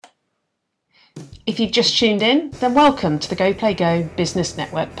If you've just tuned in, then welcome to the Go Play Go Business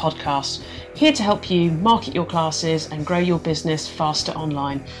Network podcast, here to help you market your classes and grow your business faster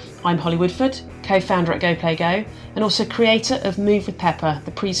online. I'm Holly Woodford, co-founder at Go Play Go and also creator of Move with Pepper,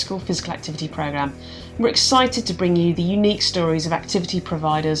 the preschool physical activity programme. We're excited to bring you the unique stories of activity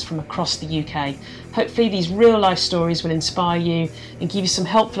providers from across the UK. Hopefully these real life stories will inspire you and give you some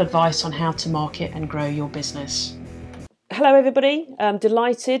helpful advice on how to market and grow your business. Hello everybody, I'm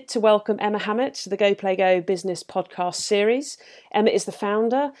delighted to welcome Emma Hammett to the Go Play Go Business Podcast series. Emma is the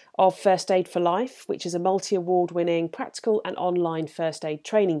founder of First Aid for Life, which is a multi-award winning practical and online first aid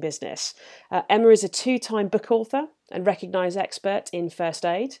training business. Emma is a 2-time book author and recognised expert in first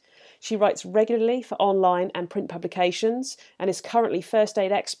aid. She writes regularly for online and print publications and is currently first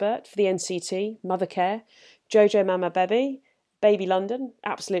aid expert for the NCT, Mothercare, Jojo Mama Baby, Baby London,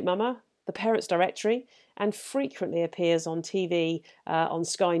 Absolute Mama, The Parents Directory, and frequently appears on TV on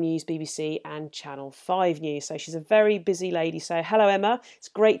Sky News, BBC and Channel 5 News. So she's a very busy lady. So hello, Emma. It's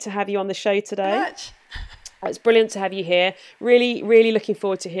great to have you on the show today. Much. It's brilliant to have you here. Really, really looking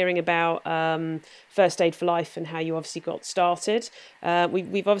forward to hearing about First Aid for Life and how you obviously got started.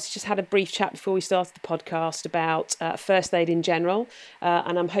 We've obviously just had a brief chat before we started the podcast about first aid in general,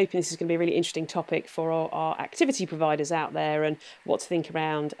 and I'm hoping this is going to be a really interesting topic for our activity providers out there and what to think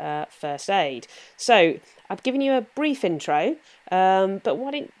around first aid. So I've given you a brief intro, but why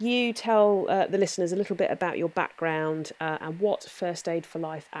don't you tell the listeners a little bit about your background and what First Aid for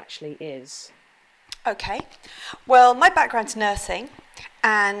Life actually is? Okay, well, my background's nursing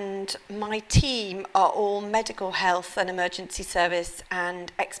and my team are all medical health and emergency service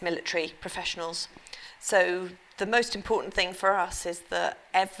and ex-military professionals. So the most important thing for us is that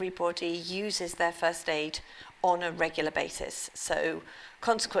everybody uses their first aid on a regular basis. So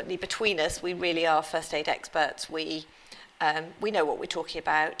consequently, between us, we really are first aid experts. We know what we're talking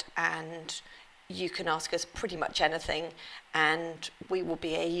about, and you can ask us pretty much anything and we will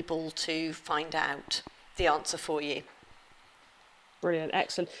be able to find out the answer for you. Brilliant,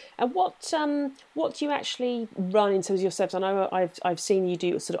 excellent. And what do you actually run in terms of your service? I know I've seen you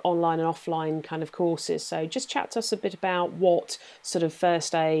do sort of online and offline kind of courses. So just chat to us a bit about what sort of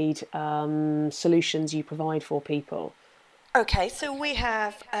first aid solutions you provide for people. Okay, so we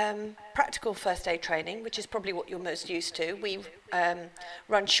have practical first aid training, which is probably what you're most used to. We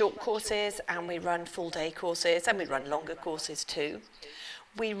run short courses and we run full day courses and we run longer courses too.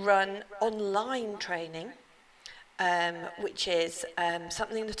 We run online training, which is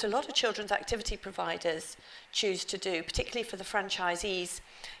something that a lot of children's activity providers choose to do, particularly for the franchisees,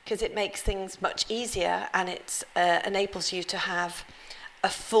 because it makes things much easier and it enables you to have a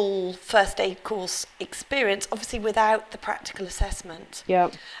full first aid course experience, obviously without the practical assessment.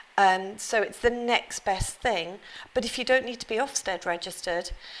 Yeah. So it's the next best thing. But if you don't need to be Ofsted registered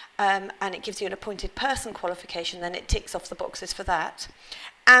and it gives you an appointed person qualification, then it ticks off the boxes for that.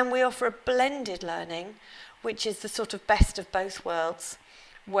 And we offer a blended learning, which is the sort of best of both worlds,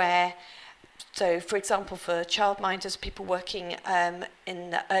 where, so for example, for childminders, people working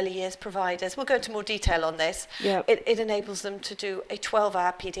in the early years providers, we'll go into more detail on this. Yep. It enables them to do a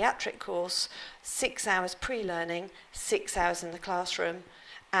 12-hour paediatric course, 6 hours pre-learning, 6 hours in the classroom,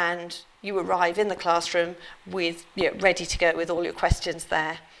 and you arrive in the classroom with ready to go with all your questions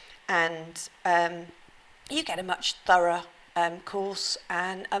there, and you get a much thorough course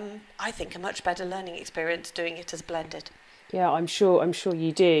and I think a much better learning experience doing it as blended. Yeah, I'm sure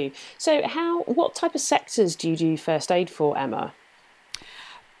you do. So what type of sectors do you do first aid for, Emma?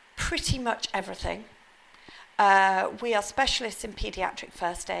 Pretty much everything. We are specialists in paediatric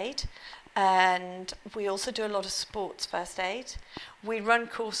first aid, and we also do a lot of sports first aid. We run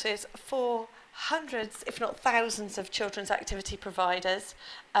courses for hundreds, if not thousands, of children's activity providers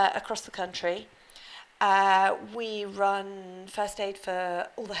across the country. We run first aid for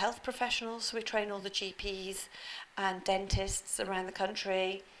all the health professionals, so we train all the GPs and dentists around the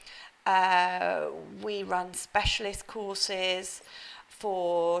country. We run specialist courses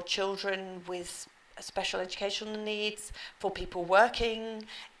for children with special educational needs, for people working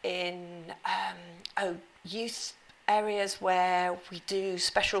in youth areas where we do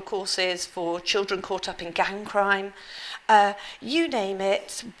special courses for children caught up in gang crime. You name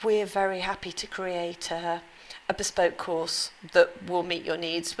it, we're very happy to create a bespoke course that will meet your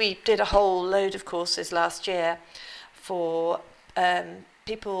needs. We did a whole load of courses last year for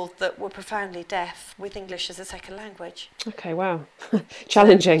people that were profoundly deaf with English as a second language. Okay, wow.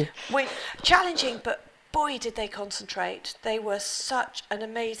 Challenging. Challenging, but boy, did they concentrate. They were such an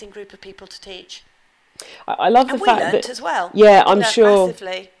amazing group of people to teach. I love the And we fact learnt that, as well. yeah, We I'm learnt sure.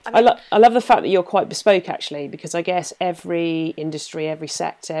 massively. I love the fact that you're quite bespoke, actually, because I guess every industry, every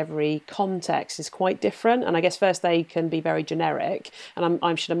sector, every context is quite different. And I guess first aid can be very generic. And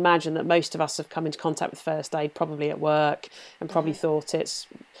I should imagine that most of us have come into contact with first aid probably at work and probably thought it's,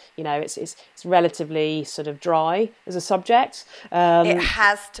 you know, it's relatively sort of dry as a subject. It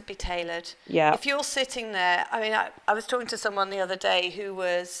has to be tailored. Yeah. If you're sitting there, I mean, I was talking to someone the other day who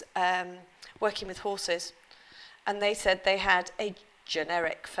was working with horses, and they said they had a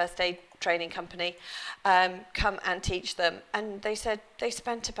generic first aid training company come and teach them, and they said they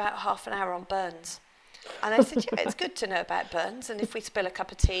spent about half an hour on burns. And I said, yeah, it's good to know about burns, and if we spill a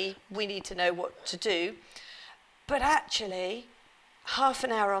cup of tea, we need to know what to do. But actually, half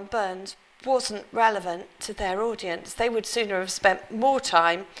an hour on burns wasn't relevant to their audience. They would sooner have spent more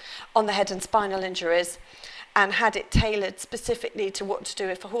time on the head and spinal injuries and had it tailored specifically to what to do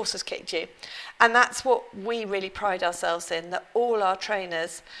if a horse has kicked you. And that's what we really pride ourselves in, that all our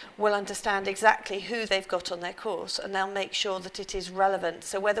trainers will understand exactly who they've got on their course, and they'll make sure that it is relevant.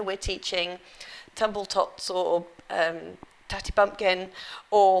 So whether we're teaching tumble tots or tatty bumpkin,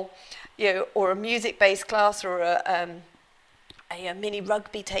 or or a music-based class, or a mini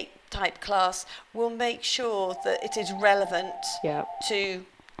rugby type class, we'll make sure that it is relevant to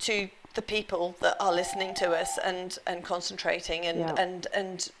the people that are listening to us and concentrating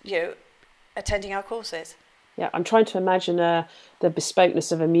and attending our courses. Yeah, I'm trying to imagine the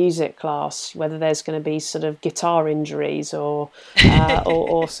bespokeness of a music class, whether there's going to be sort of guitar injuries or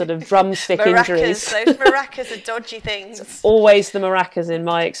sort of drumstick injuries. Those maracas are dodgy things. It's always the maracas in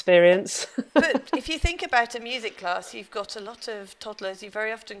my experience. But if you think about a music class, you've got a lot of toddlers. You've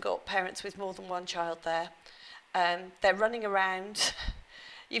very often got parents with more than one child there. They're running around.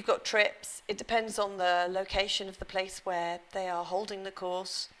 You've got trips. It depends on the location of the place where they are holding the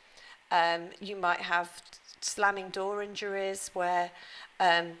course. You might have slamming door injuries where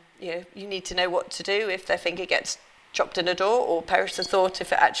you need to know what to do if their finger gets chopped in a door, or perish the thought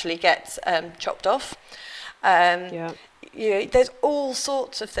if it actually gets chopped off. There's all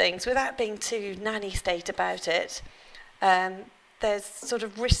sorts of things without being too nanny state about it. There's sort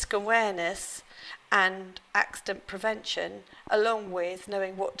of risk awareness and accident prevention, along with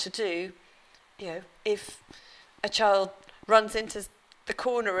knowing what to do, if a child runs into the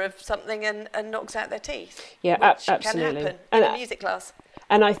corner of something and knocks out their teeth. Yeah, absolutely. Can happen in a music class.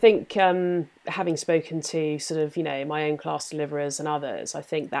 And I think having spoken to sort of, my own class deliverers and others, I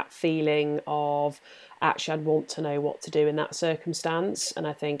think that feeling of actually I'd want to know what to do in that circumstance. And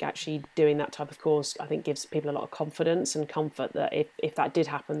I think actually doing that type of course, I think gives people a lot of confidence and comfort that if that did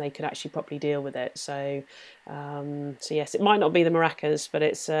happen, they could actually properly deal with it. So yes, it might not be the maracas, but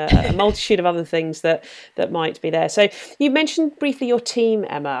it's a multitude of other things that might be there. So you mentioned briefly your team,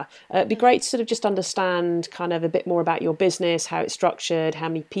 Emma. It'd be great to sort of just understand kind of a bit more about your business, how it's structured, how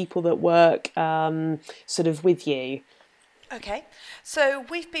many people that work sort of with you. Okay, so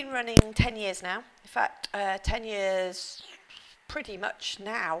we've been running 10 years now. In fact, 10 years pretty much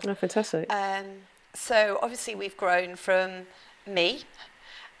now. Oh, fantastic. So obviously we've grown from me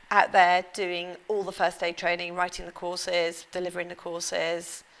out there doing all the first aid training, writing the courses, delivering the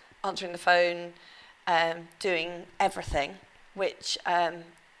courses, answering the phone, doing everything, which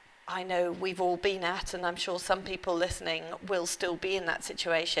I know we've all been at, and I'm sure some people listening will still be in that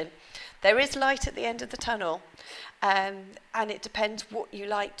situation. There is light at the end of the tunnel. And it depends what you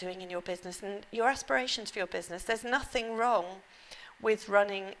like doing in your business and your aspirations for your business. There's nothing wrong with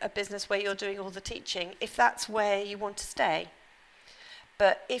running a business where you're doing all the teaching, if that's where you want to stay.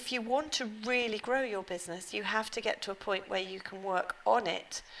 But if you want to really grow your business, you have to get to a point where you can work on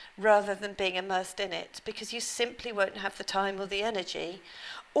it rather than being immersed in it, because you simply won't have the time or the energy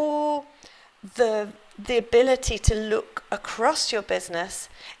or the ability to look across your business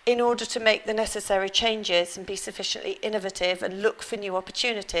in order to make the necessary changes and be sufficiently innovative and look for new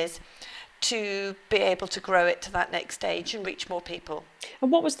opportunities to be able to grow it to that next stage and reach more people.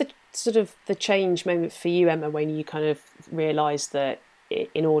 And what was the sort of the change moment for you, Emma, when you kind of realised that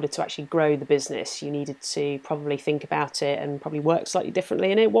in order to actually grow the business, you needed to probably think about it and probably work slightly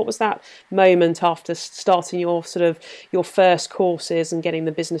differently in it? What was that moment after starting your first courses and getting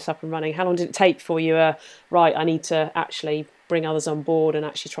the business up and running? How long did it take for you, right, I need to actually bring others on board and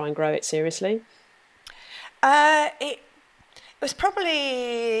actually try and grow it seriously? It was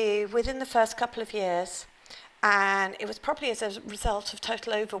probably within the first couple of years, and it was probably as a result of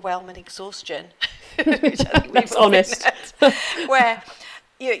total overwhelm and exhaustion. Which I think that's honest. Where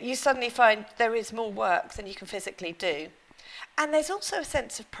you suddenly find there is more work than you can physically do. And there's also a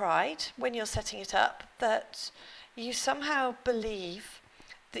sense of pride when you're setting it up that you somehow believe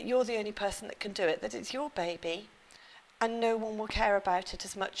that you're the only person that can do it, that it's your baby, and no one will care about it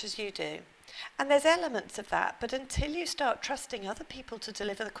as much as you do. And there's elements of that, but until you start trusting other people to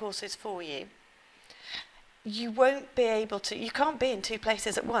deliver the courses for you, you won't be able to, you can't be in two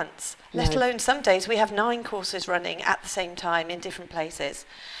places at once, let alone some days we have 9 courses running at the same time in different places.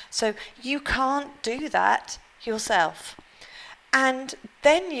 So you can't do that yourself. And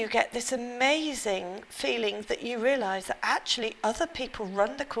then you get this amazing feeling that you realise that actually other people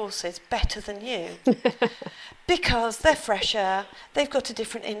run the courses better than you because they're fresher, they've got a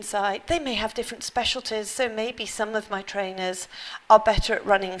different insight, they may have different specialties, so maybe some of my trainers are better at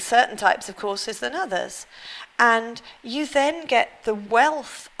running certain types of courses than others. And you then get the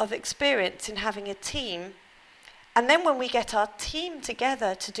wealth of experience in having a team. And then when we get our team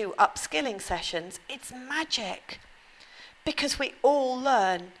together to do upskilling sessions, it's magic. Because we all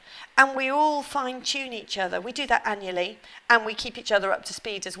learn and we all fine-tune each other. We do that annually, and we keep each other up to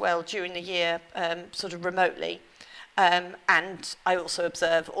speed as well during the year, sort of remotely. And I also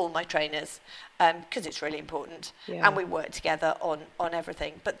observe all my trainers because it's really important. Yeah. And we work together on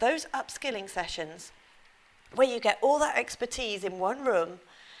everything. But those upskilling sessions, where you get all that expertise in one room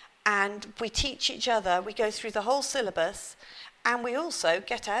and we teach each other, we go through the whole syllabus, and we also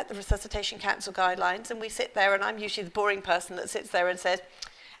get out the Resuscitation Council guidelines, and we sit there, and I'm usually the boring person that sits there and says,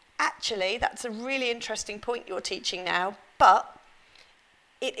 actually, that's a really interesting point you're teaching now, but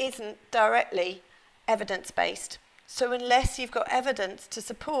it isn't directly evidence-based. So unless you've got evidence to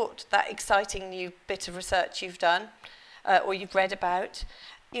support that exciting new bit of research you've done or you've read about,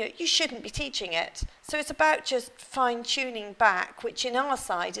 you shouldn't be teaching it. So it's about just fine-tuning back, which in our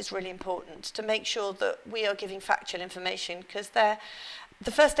side is really important, to make sure that we are giving factual information, because the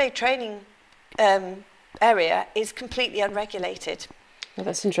first aid training area is completely unregulated. Oh,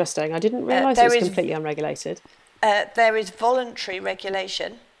 that's interesting. I didn't realise it was completely unregulated. There is voluntary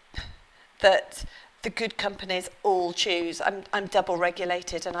regulation that the good companies all choose. I'm double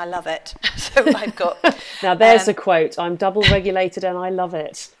regulated and I love it. So I've got... Now there's a quote. I'm double regulated and I love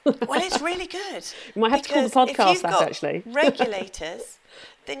it. Well, it's really good. You might have to call the podcast that, actually. If you've got regulators,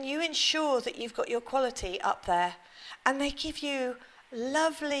 then you ensure that you've got your quality up there. And they give you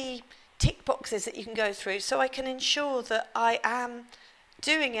lovely tick boxes that you can go through. So I can ensure that I am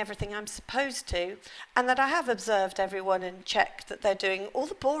doing everything I'm supposed to, and that I have observed everyone and checked that they're doing all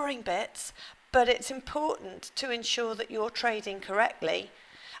the boring bits. But it's important to ensure that you're trading correctly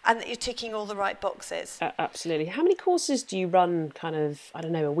and that you're ticking all the right boxes. Absolutely. How many courses do you run kind of, I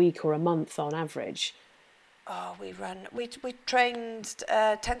don't know, a week or a month on average? Oh, we trained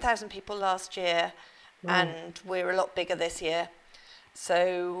 10,000 people last year. Wow. And we're a lot bigger this year.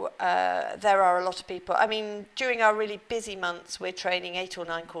 So there are a lot of people. I mean, during our really busy months, we're training 8 or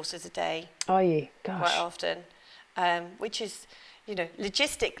 9 courses a day. Are you? Gosh. Quite often. Which is,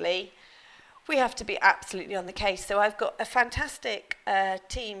 logistically, we have to be absolutely on the case. So I've got a fantastic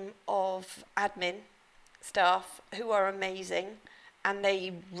team of admin staff who are amazing, and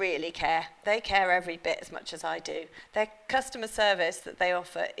they really care. They care every bit as much as I do. Their customer service that they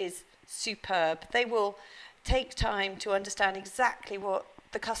offer is superb. They will take time to understand exactly what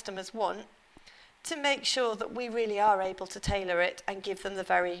the customers want to make sure that we really are able to tailor it and give them the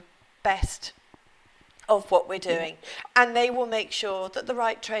very best of what we're doing. And they will make sure that the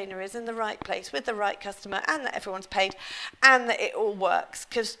right trainer is in the right place with the right customer, and that everyone's paid, and that it all works,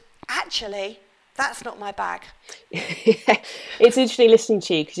 because actually that's not my bag. It's interesting listening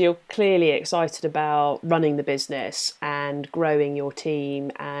to you, because you're clearly excited about running the business and growing your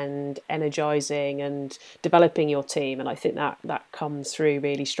team and energising and developing your team, and I think that comes through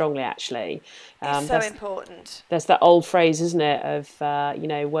really strongly, actually. It's so important. There's that old phrase, isn't it, of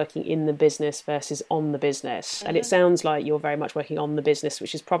working in the business versus on the business. Mm-hmm. And it sounds like you're very much working on the business,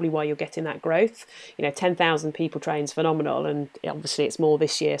 which is probably why you're getting that growth. 10,000 people train's phenomenal, and obviously it's more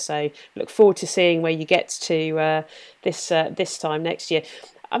this year, so look forward to seeing where you get to this time next year.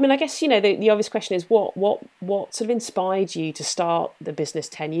 I mean, I guess, the obvious question is what sort of inspired you to start the business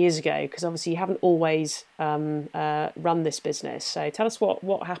 10 years ago? Because obviously you haven't always run this business. So tell us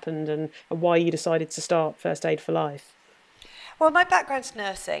what happened and why you decided to start First Aid for Life. Well, my background's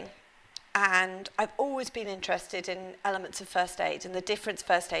nursing, and I've always been interested in elements of first aid and the difference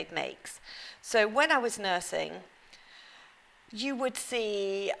first aid makes. So when I was nursing, you would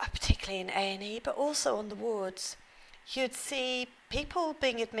see, particularly in A&E, but also on the wards, you'd see people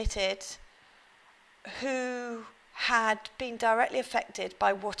being admitted who had been directly affected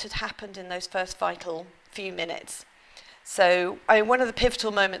by what had happened in those first vital few minutes. So one of the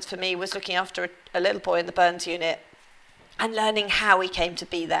pivotal moments for me was looking after a little boy in the burns unit and learning how he came to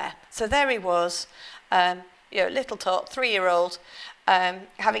be there. So there he was, little tot, 3-year-old,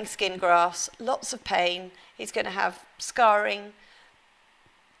 having skin grafts, lots of pain. He's going to have scarring,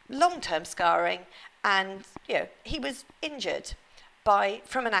 long-term scarring, and he was injured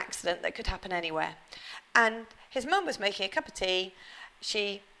from an accident that could happen anywhere. And his mum was making a cup of tea.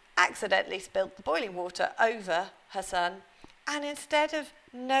 She accidentally spilled the boiling water over her son, and instead of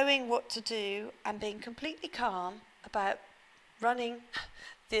knowing what to do and being completely calm about running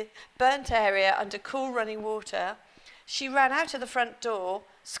the burnt area under cool running water, she ran out of the front door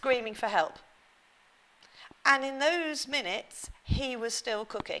screaming for help. And in those minutes, he was still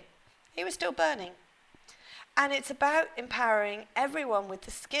cooking. He was still burning. And it's about empowering everyone with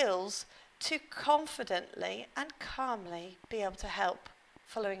the skills to confidently and calmly be able to help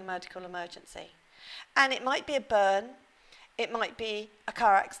following a medical emergency. And it might be a burn, it might be a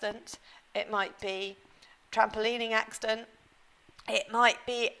car accident, it might be a trampolining accident, it might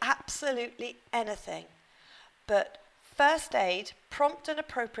be absolutely anything. But first aid, prompt and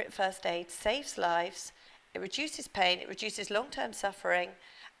appropriate first aid, saves lives, it reduces pain, it reduces long-term suffering,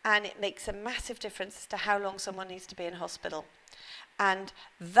 and it makes a massive difference as to how long someone needs to be in hospital. And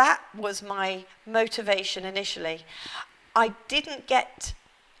that was my motivation initially. I didn't get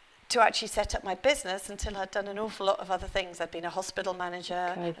to actually set up my business until I'd done an awful lot of other things. I'd been a hospital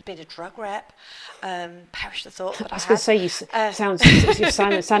manager, I'd been a drug rep, perish the thought that I was going to say,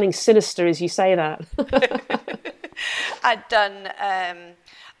 you're sounding sinister as you say that. I'd done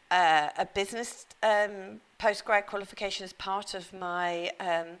a business postgrad qualification as part of my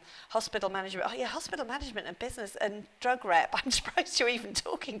hospital management. Oh yeah, hospital management and business and drug rep. I'm surprised you're even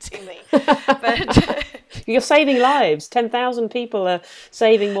talking to me. But you're saving lives. 10,000 people are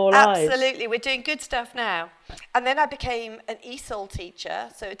saving more lives. Absolutely, we're doing good stuff now. And then I became an ESOL teacher,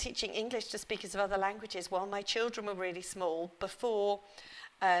 so teaching English to speakers of other languages while my children were really small, before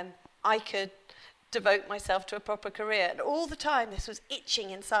I could devote myself to a proper career. And all the time this was itching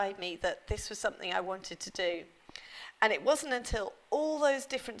inside me that this was something I wanted to do. And it wasn't until all those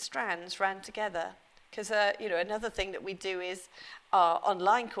different strands ran together, because another thing that we do is our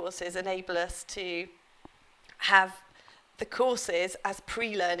online courses enable us to have the courses as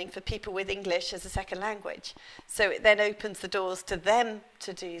pre-learning for people with English as a second language. So it then opens the doors to them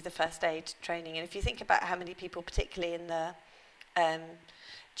to do the first aid training. And if you think about how many people, particularly in the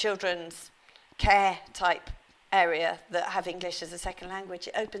children's care type area, that have English as a second language,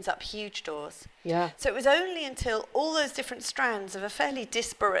 it opens up huge doors. Yeah. So it was only until all those different strands of a fairly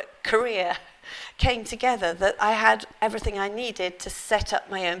disparate career came together that I had everything I needed to set up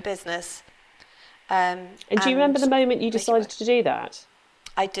my own business. And do you remember the moment you decided to do that?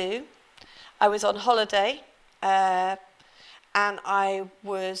 I do. I was on holiday, and I'd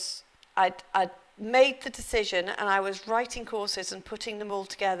made the decision, and I was writing courses and putting them all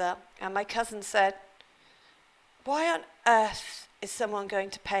together, and my cousin said, "Why on earth is someone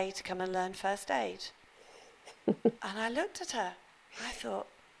going to pay to come and learn first aid?" And I looked at her, and I thought,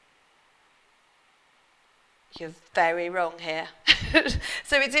 "You're very wrong here."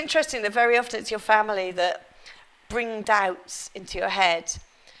 So it's interesting that very often it's your family that bring doubts into your head,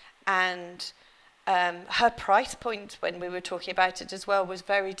 and her price point when we were talking about it as well was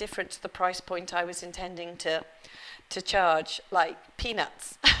very different to the price point I was intending to charge, like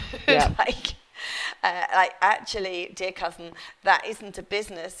peanuts. Yeah. like actually, dear cousin, that isn't a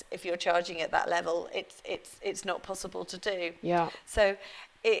business if you're charging at that level. It's not possible to do. Yeah. So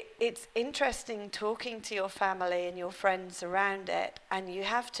it's interesting talking to your family and your friends around it, and you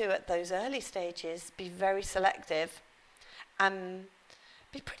have to, at those early stages, be very selective and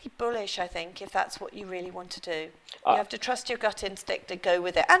be pretty bullish, I think, if that's what you really want to do. You have to trust your gut instinct and go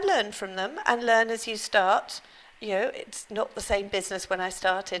with it, and learn from them, and learn as you start. It's not the same business when I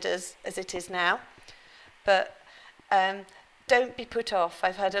started as it is now, but don't be put off.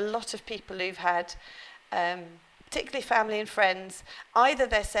 I've heard a lot of people who've had, particularly family and friends, either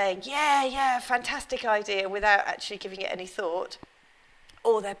they're saying, yeah, fantastic idea, without actually giving it any thought,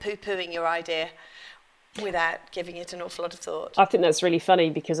 or they're poo-pooing your idea without giving it an awful lot of thought. I think that's really funny,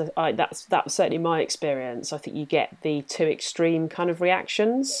 because that's certainly my experience. I think you get the two extreme kind of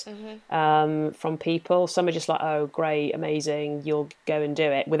reactions from people. Some are just like, "Oh, great, amazing, you'll go and do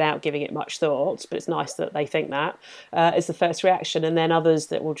it," without giving it much thought. But it's nice that they think that is the first reaction. And then others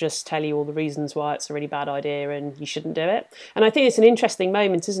that will just tell you all the reasons why it's a really bad idea and you shouldn't do it. And I think it's an interesting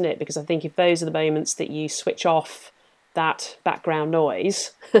moment, isn't it? Because I think if those are the moments that you switch off that background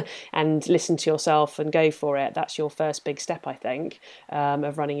noise and listen to yourself and go for it, that's your first big step, I think,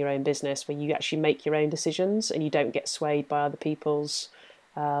 of running your own business, where you actually make your own decisions and you don't get swayed by other people's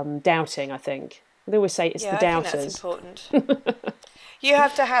doubting, I think. They always say it's the doubters. I think that's important. You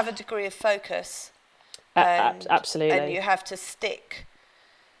have to have a degree of focus Absolutely. And you have to stick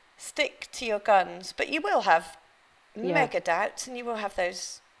to your guns, but you will have mega doubts, and you will have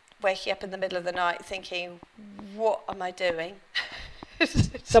those waking up in the middle of the night thinking, what am I doing?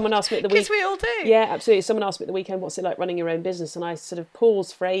 Someone asked me at the weekend. Because we all do. Yeah, absolutely. Someone asked me at the weekend, what's it like running your own business? And I sort of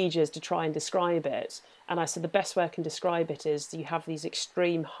paused for ages to try and describe it. And I said the best way I can describe it is you have these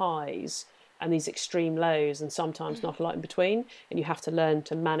extreme highs and these extreme lows, and sometimes not a lot in between. And you have to learn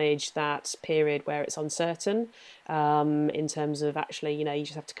to manage that period where it's uncertain, in terms of actually, you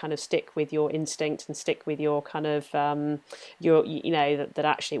just have to kind of stick with your instinct and stick with your kind of, that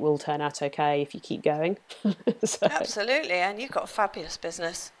actually it will turn out okay if you keep going. So. Absolutely. And you've got a fabulous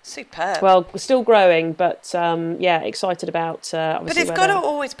business. Superb. Well, we're still growing, but excited about obviously. But it's got to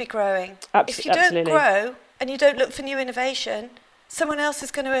always be growing. If you don't grow and you don't look for new innovation, someone else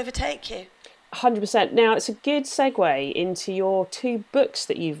is going to overtake you. 100%. Now, it's a good segue into your 2 books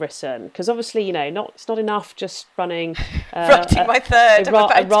that you've written, because obviously, it's not enough just running. Writing my third.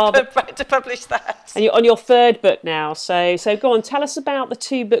 I'm about to publish that. And you're on your 3rd book now. So go on, tell us about the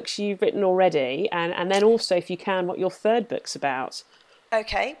 2 books you've written already, and then also, if you can, what your 3rd book's about.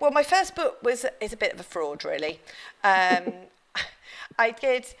 Okay. Well, my first book is a bit of a fraud, really. I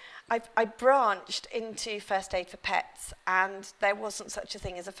branched into first aid for pets, and there wasn't such a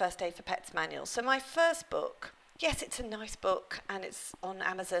thing as a first aid for pets manual. So my first book, yes, it's a nice book, and it's on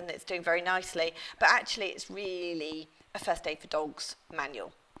Amazon, it's doing very nicely, but actually it's really a first aid for dogs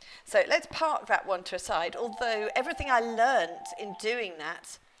manual. So let's park that one to a side, although everything I learned in doing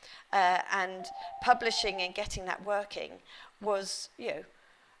that and publishing and getting that working was,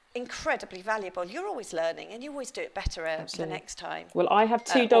 incredibly valuable. You're always learning, and you always do it better the next time. Well, I have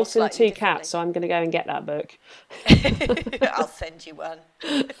 2 dogs and 2 cats, so I'm going to go and get that book. I'll send you one.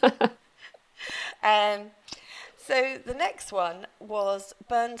 So the next one was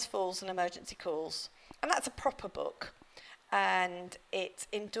Burns, Falls and Emergency Calls, and that's a proper book, and it's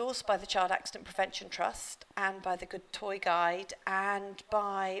endorsed by the Child Accident Prevention Trust and by the Good Toy Guide and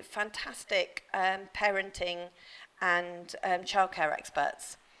by fantastic parenting and childcare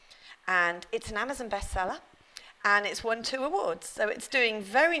experts. And it's an Amazon bestseller, and it's won 2 awards. So it's doing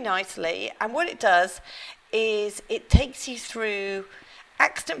very nicely. And what it does is it takes you through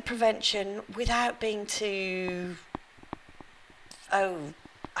accident prevention without being too, I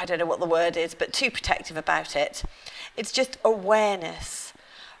don't know what the word is, but too protective about it. It's just awareness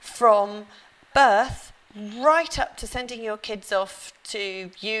from birth right up to sending your kids off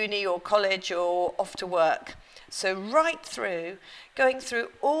to uni or college or off to work. So right through, going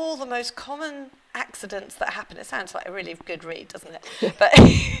through all the most common accidents that happen. It sounds like a really good read, doesn't it?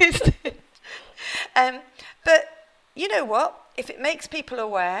 But you know what? If it makes people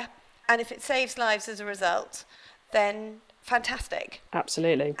aware and if it saves lives as a result, then fantastic.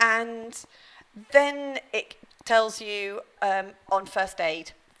 Absolutely. And then it tells you on first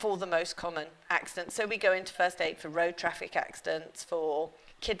aid for the most common accidents. So we go into first aid for road traffic accidents, for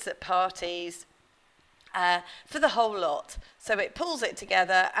kids at parties, for the whole lot. So it pulls it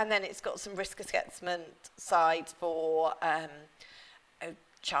together, and then it's got some risk assessment sides for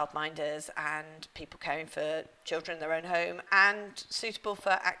childminders and people caring for children in their own home, and suitable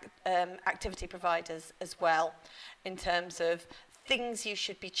for activity providers as well, in terms of things you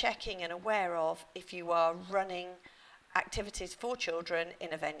should be checking and aware of if you are running activities for children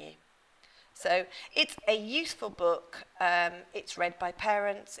in a venue. So it's a useful book. It's read by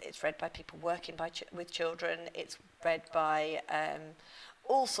parents, it's read by people working with children, it's read by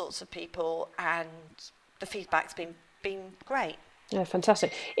all sorts of people, and the feedback's been great. Yeah,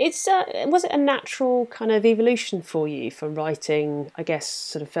 fantastic. It's was it a natural kind of evolution for you from writing, I guess,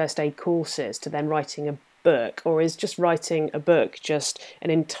 sort of first aid courses to then writing a book, or is just writing a book just an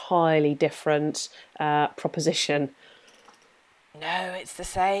entirely different proposition? No, it's the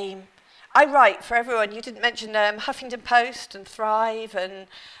same. I write for everyone. You didn't mention Huffington Post and Thrive and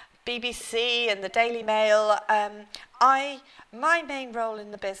BBC and the Daily Mail. My main role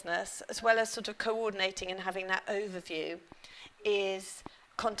in the business, as well as sort of coordinating and having that overview, is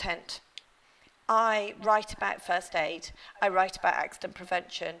content. I write about first aid. I write about accident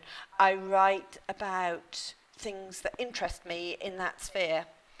prevention. I write about things that interest me in that sphere.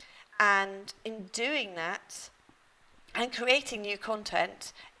 And in doing that, and creating new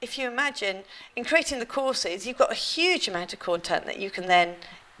content, if you imagine, in creating the courses, you've got a huge amount of content that you can then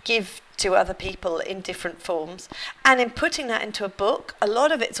give to other people in different forms. And in putting that into a book, a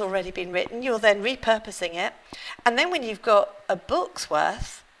lot of it's already been written, you're then repurposing it. And then when you've got a book's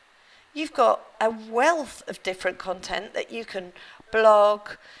worth, you've got a wealth of different content that you can blog,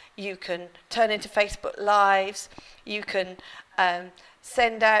 you can turn into Facebook Lives, you can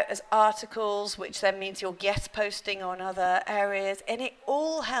send out as articles, which then means you're guest posting on other areas, and it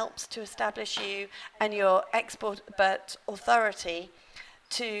all helps to establish you and your expert authority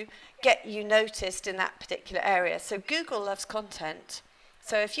to get you noticed in that particular area. So Google loves content.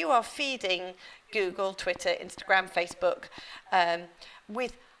 So if you are feeding Google, Twitter, Instagram, Facebook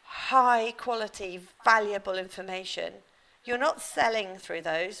with high quality, valuable information, you're not selling through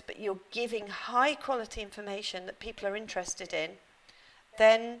those, but you're giving high quality information that people are interested in,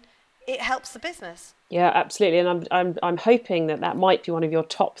 then it helps the business. Yeah, absolutely. And I'm hoping that might be one of your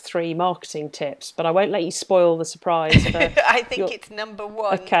top 3 marketing tips, but I won't let you spoil the surprise. I think it's number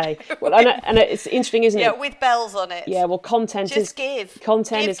 1. Okay. Well, and it's interesting, isn't it? Yeah, with bells on it. Yeah. Well, content is king.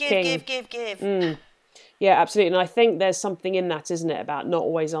 Give. Yeah, absolutely. And I think there's something in that, isn't it, about not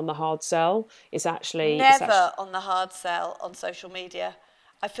always on the hard sell. It's actually never on the hard sell on social media.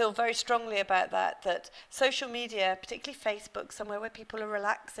 I feel very strongly about that social media, particularly Facebook, somewhere where people are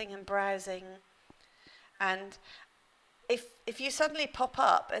relaxing and browsing. And if you suddenly pop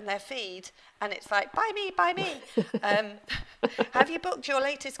up in their feed and it's like, buy me, have you booked your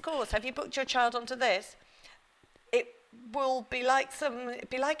latest course? Have you booked your child onto this? It will be like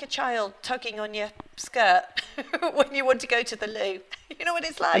a child tugging on your skirt when you want to go to the loo. You know what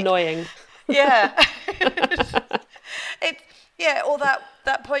it's like? Annoying. Yeah. Or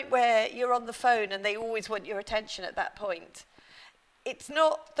that point where you're on the phone and they always want your attention at that point. It's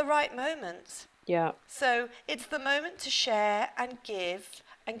not the right moment. Yeah. So it's the moment to share and give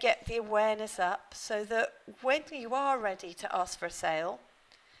and get the awareness up so that when you are ready to ask for a sale,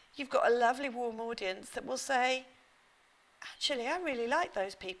 you've got a lovely warm audience that will say, actually, I really like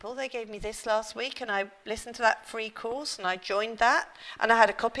those people. They gave me this last week and I listened to that free course and I joined that and I had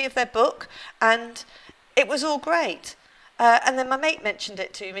a copy of their book and it was all great. And then my mate mentioned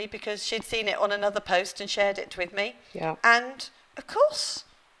it to me because she'd seen it on another post and shared it with me. Yeah. And of course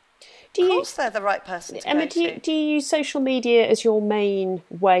they're the right person to Emma, go to. Do you use social media as your main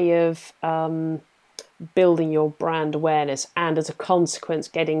way of building your brand awareness and as a consequence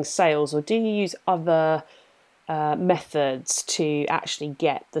getting sales, or do you use other methods to actually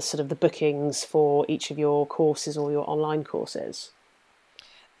get the bookings for each of your courses or your online courses?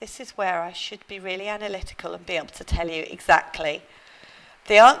 This is where I should be really analytical and be able to tell you exactly.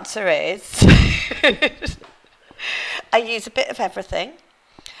 The answer is I use a bit of everything.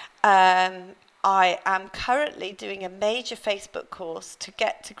 I am currently doing a major Facebook course to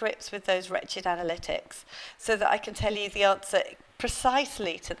get to grips with those wretched analytics so that I can tell you the answer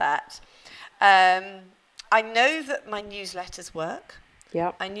precisely to that. I know that my newsletters work.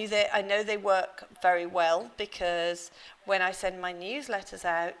 Yeah. I know they work very well because when I send my newsletters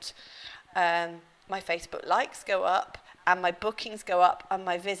out, my Facebook likes go up and my bookings go up and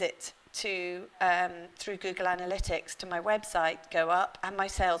my visit to through Google Analytics to my website go up and my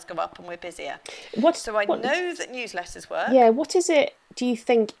sales go up and we're busier. So I know that newsletters work. Yeah. What is it, do you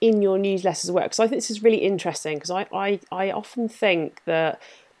think, in your newsletters work? Because I think this is really interesting because I often think that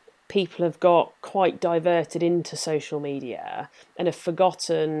people have got quite diverted into social media and have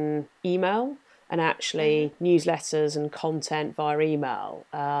forgotten email and actually newsletters and content via email.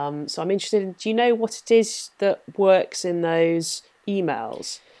 So I'm interested, do you know what it is that works in those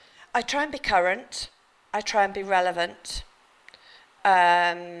emails? I try and be current. I try and be relevant.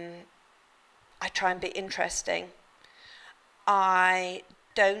 I try and be interesting. I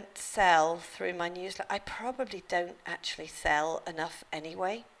don't sell through my newsletter. I probably don't actually sell enough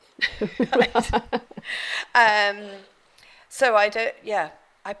anyway. So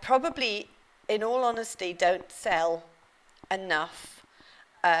I probably, in all honesty, don't sell enough,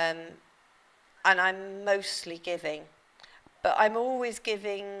 and I'm mostly giving, but I'm always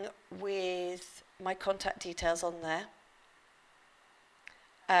giving with my contact details on there.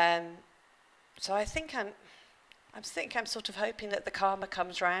 So I think I'm sort of hoping that the karma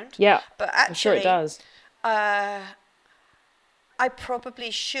comes round. Yeah, but actually, I'm sure it does. I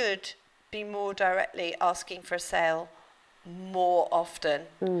probably should be more directly asking for a sale more often,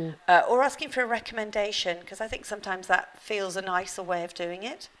 or asking for a recommendation, because I think sometimes that feels a nicer way of doing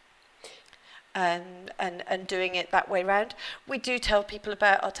it, and doing it that way round. We do tell people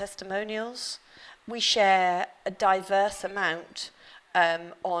about our testimonials. We share a diverse amount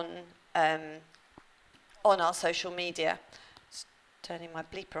on our social media. Just turning my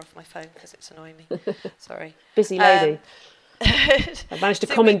bleeper off my phone because it's annoying me. Sorry. Busy lady. I managed to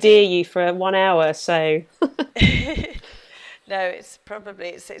commandeer you for 1 hour, so. No, it's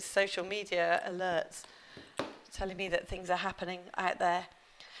social media alerts telling me that things are happening out there.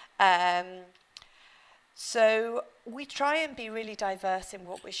 So we try and be really diverse in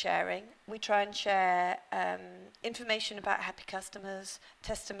what we're sharing. We try and share information about happy customers,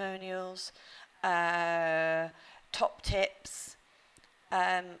 testimonials, top tips,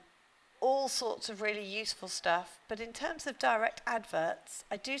 all sorts of really useful stuff. But in terms of direct adverts,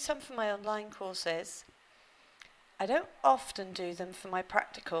 I do some for my online courses. I don't often do them for my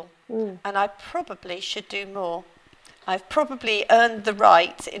practical, and I probably should do more. I've probably earned the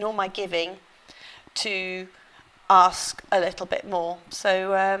right in all my giving to ask a little bit more.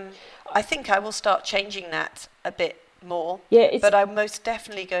 So I think I will start changing that a bit more. Yeah, but I'm most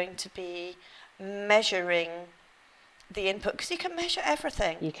definitely going to be measuring the input, because you can measure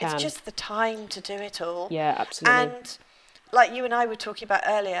everything. You can. It's just the time to do it all. Yeah, absolutely. And like you and I were talking about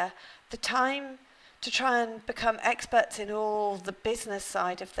earlier, the time to try and become experts in all the business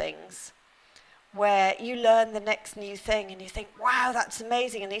side of things, where you learn the next new thing and you think, wow, that's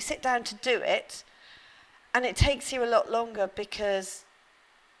amazing, and you sit down to do it, and it takes you a lot longer because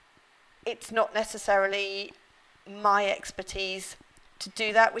it's not necessarily my expertise to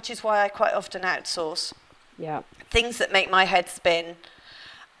do that, which is why I quite often outsource. Yeah. Things that make my head spin,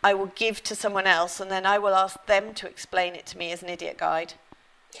 I will give to someone else, and then I will ask them to explain it to me as an idiot guide.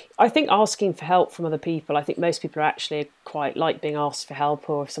 I think asking for help from other people, I think most people are actually quite like being asked for help,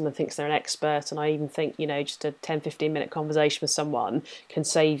 or if someone thinks they're an expert. And I even think, just a 10-15 minute conversation with someone can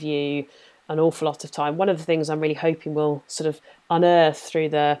save you an awful lot of time. One of the things I'm really hoping we'll sort of unearth through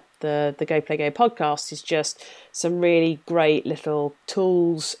the Go Play Go podcast is just some really great little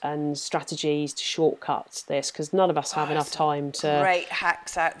tools and strategies to shortcut this, because none of us have enough time to... Great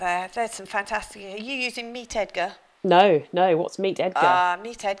hacks out there. There's some fantastic... Are you using Meet Edgar? No. What's Meet Edgar?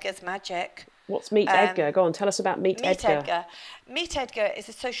 Meet Edgar's magic. What's Meet Edgar? Go on, tell us about Meet Edgar. Meet Edgar is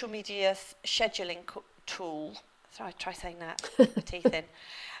a social media scheduling tool. Sorry, try saying that with my teeth in.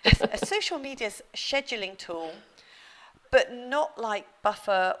 A social media scheduling tool, but not like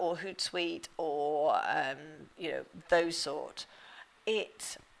Buffer or Hootsuite or those sort.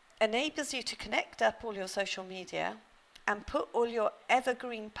 It enables you to connect up all your social media and put all your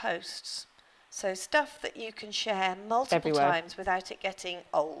evergreen posts, so stuff that you can share multiple times without it getting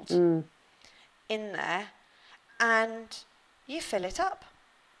old, in there, and you fill it up.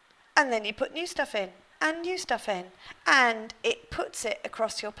 And then you put new stuff in, and it puts it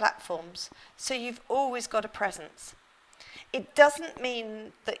across your platforms, so you've always got a presence. It doesn't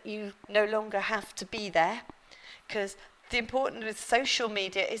mean that you no longer have to be there, because the important with social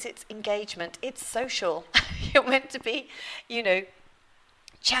media is its engagement. It's social. You're meant to be,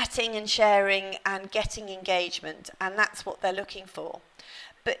 chatting and sharing and getting engagement, and that's what they're looking for.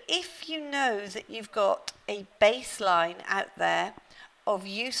 But if you know that you've got a baseline out there of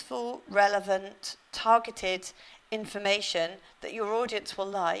useful, relevant, targeted information that your audience will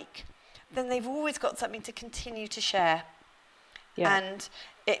like, then they've always got something to continue to share. Yeah. And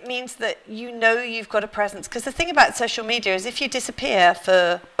it means that you've got a presence. Because the thing about social media is if you disappear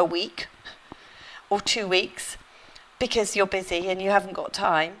for a week or 2 weeks because you're busy and you haven't got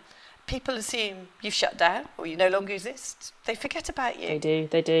time, people assume you've shut down or you no longer exist. They forget about you.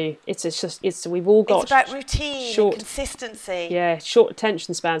 They do. We've all got... It's about routine and consistency. Yeah, short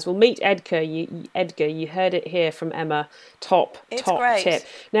attention spans. Well, Meet Edgar. Edgar, you heard it here from Emma. Top tip.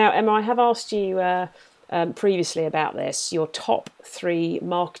 Now, Emma, I have asked you previously about this, your top 3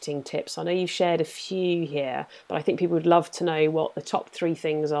 marketing tips. I know you've shared a few here, but I think people would love to know what the top 3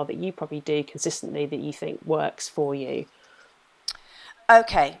 things are that you probably do consistently that you think works for you.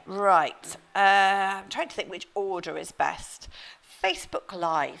 Okay, right. I'm trying to think which order is best. Facebook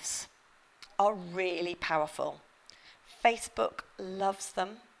Lives are really powerful. Facebook loves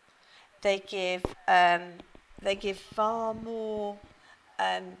them. They give far more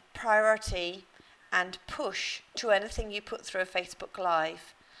priority and push to anything you put through a Facebook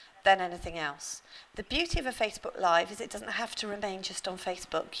Live than anything else. The beauty of a Facebook Live is it doesn't have to remain just on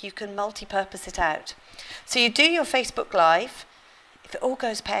Facebook. You can multi-purpose it out. So you do your Facebook Live. If it all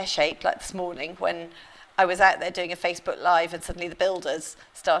goes pear-shaped, like this morning when I was out there doing a Facebook Live and suddenly the builders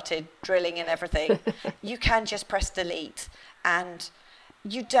started drilling and everything, you can just press delete. And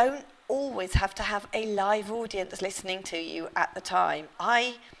you don't always have to have a live audience listening to you at the time.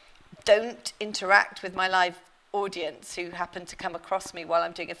 I don't interact with my live audience who happen to come across me while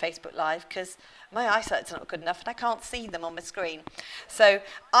I'm doing a Facebook Live because my eyesight's not good enough and I can't see them on my screen. So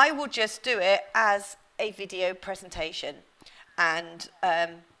I will just do it as a video presentation and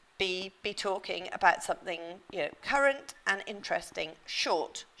be talking about something current and interesting,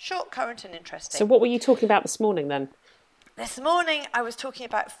 short, current and interesting. So what were you talking about this morning then? This morning I was talking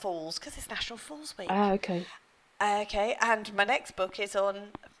about falls because it's National Falls Week. Ah, okay. Okay, and my next book is on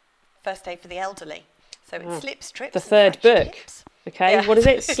first aid for the elderly. So it's Slips, Trips, the and third Fractured book. Hips. Okay, Yeah. what is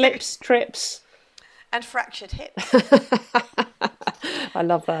it? Slips, Trips, and Fractured Hips. I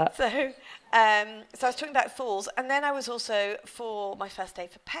love that. So I was talking about falls, and then I was also, for my first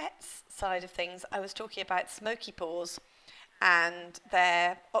aid for pets side of things, I was talking about Smoky Paws and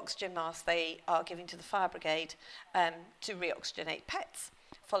their oxygen mask they are giving to the fire brigade to re-oxygenate pets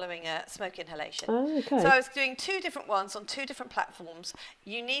following a smoke inhalation. Oh, okay. So I was doing 2 different ones on 2 different platforms.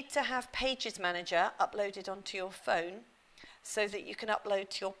 You need to have Pages Manager uploaded onto your phone so that you can upload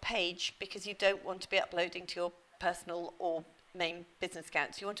to your page, because you don't want to be uploading to your personal or main business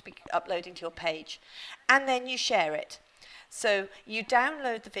accounts. You want to be uploading to your page. And then you share it. So you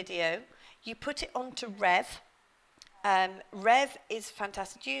download the video, you put it onto Rev. Rev is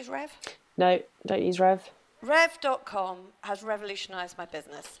fantastic. Do you use Rev? No, don't use Rev. Rev.com has revolutionised my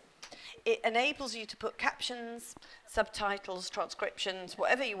business. It enables you to put captions, subtitles, transcriptions,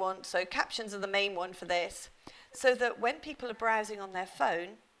 whatever you want. So captions are the main one for this, so that when people are browsing on their phone,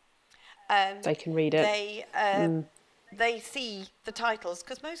 they can read it. They see the titles,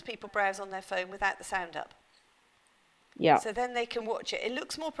 because most people browse on their phone without the sound up. Yeah. So then they can watch it. It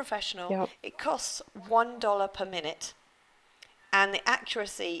looks more professional. Yep. It costs $1 per minute, and the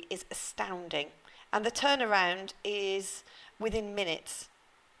accuracy is astounding. And the turnaround is within minutes.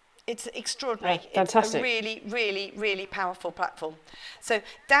 It's extraordinary. Yeah, fantastic. It's a really, really, really powerful platform. So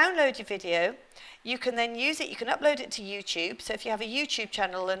download your video. You can then use it. You can upload it to YouTube. So if you have a YouTube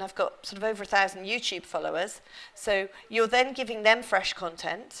channel, and I've got sort of over 1,000 YouTube followers, so you're then giving them fresh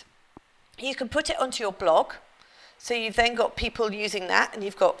content. You can put it onto your blog. So you've then got people using that, and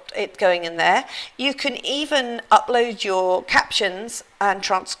you've got it going in there. You can even upload your captions and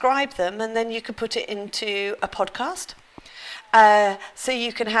transcribe them, and then you can put it into a podcast. So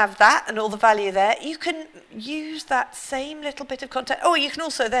you can have that and all the value there. You can use that same little bit of content. Oh, you can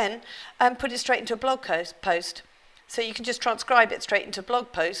also then put it straight into a blog post. So you can just transcribe it straight into a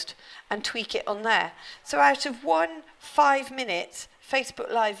blog post and tweak it on there. So out of one 5-minute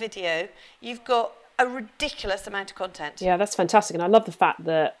Facebook Live video, you've got a ridiculous amount of content. Yeah, that's fantastic. And I love the fact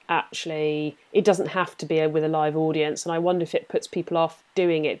that actually it doesn't have to be with a live audience. And I wonder if it puts people off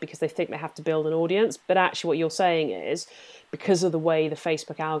doing it because they think they have to build an audience. But actually what you're saying is, because of the way the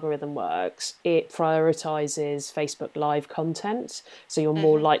Facebook algorithm works, it prioritises Facebook Live content. So you're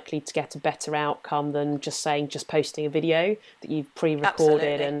more likely to get a better outcome than just posting a video that you've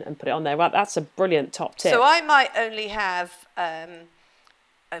pre-recorded and put it on there. Well, that's a brilliant top tip. So I might only have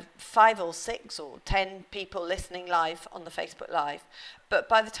 5 or 6 or 10 people listening live on the Facebook Live. But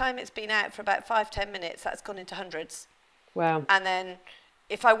by the time it's been out for about 5-10 minutes, that's gone into hundreds. Wow. And then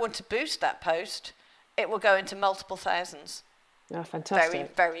if I want to boost that post, it will go into multiple thousands. Oh, fantastic. Very,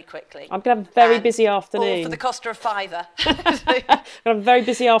 very quickly. I'm going to have a very busy afternoon. All for the cost of $5. I'm going to have a very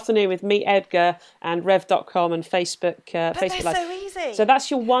busy afternoon with Meet Edgar and Rev.com and Facebook. But Facebook they're Live. so easy. So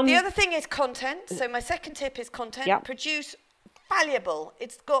that's your one. The other thing is content. So my second tip is content. Yep. Produce valuable.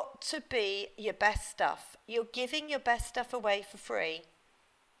 It's got to be your best stuff. You're giving your best stuff away for free.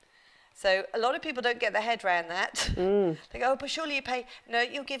 So a lot of people don't get their head around that. They go, oh, but surely you pay. No,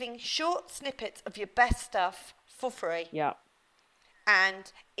 you're giving short snippets of your best stuff for free. Yeah.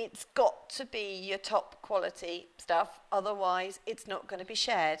 And it's got to be your top quality stuff. Otherwise, it's not going to be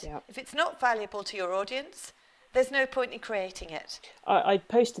shared. Yeah. If it's not valuable to your audience, there's no point in creating it. I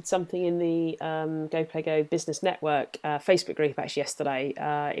posted something in the Go Play Go Business Network Facebook group actually yesterday.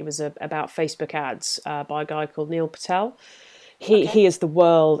 It was about Facebook ads by a guy called Neil Patel. He is the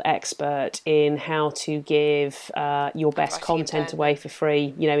world expert in how to give your best content away for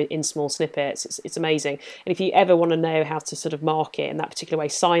free, in small snippets. It's amazing. And if you ever want to know how to sort of market in that particular way,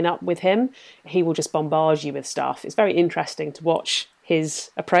 sign up with him. He will just bombard you with stuff. It's very interesting to watch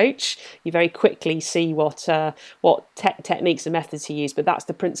his approach. You very quickly see what techniques and methods he used, but that's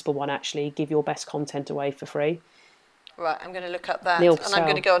the principal one actually: give your best content away for free. Right, I'm going to look up that, Neil and I'm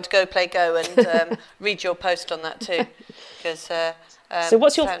going to go on to Go Play Go and read your post on that too. Because so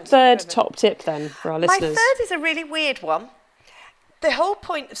what's your third top tip then for our listeners? My third is a really weird one. The whole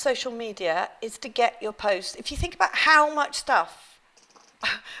point of social media is to get your posts. If you think about how much stuff,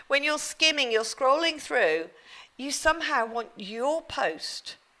 when you're skimming, you're scrolling through, you somehow want your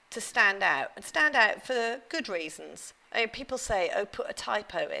post to stand out, and stand out for good reasons. I mean, people say, oh, put a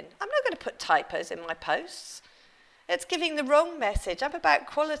typo in. I'm not going to put typos in my posts. It's giving the wrong message. I'm about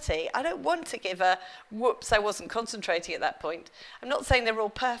quality. I don't want to give a whoops, I wasn't concentrating at that point. I'm not saying they're all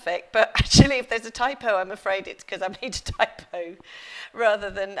perfect, but actually if there's a typo, I'm afraid it's because I made a typo rather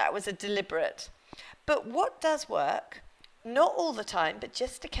than that was a deliberate. But what does work, not all the time, but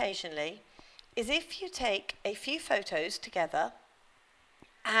just occasionally, is if you take a few photos together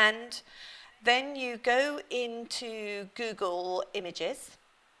and Then you go into Google Images.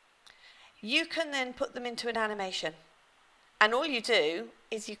 You can then put them into an animation. And all you do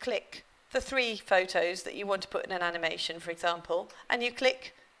is you click the 3 photos that you want to put in an animation, for example, and you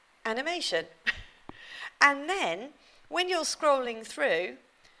click animation. And then when you're scrolling through,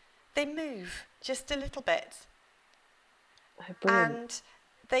 they move just a little bit. Oh, brilliant. And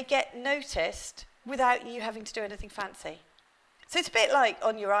they get noticed without you having to do anything fancy. So it's a bit like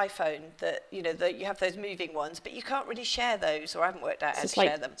on your iPhone that you have those moving ones, but you can't really share those, or I haven't worked out how to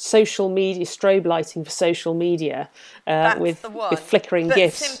share them. Social media, strobe lighting for social media, with flickering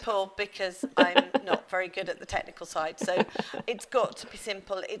GIFs. Simple, because I'm not very good at the technical side. So it's got to be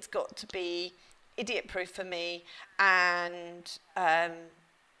simple. It's got to be idiot-proof for me, and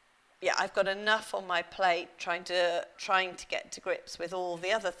I've got enough on my plate trying to get to grips with all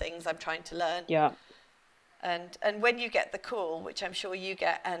the other things I'm trying to learn. Yeah. And when you get the call, which I'm sure you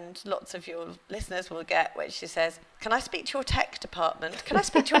get and lots of your listeners will get, which she says, can I speak to your tech department? Can I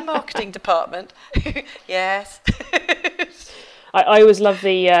speak to your marketing department? Yes. I always love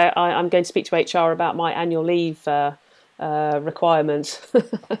I'm going to speak to HR about my annual leave requirement.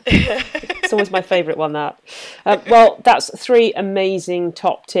 It's always my favourite one, that. Well, that's 3 amazing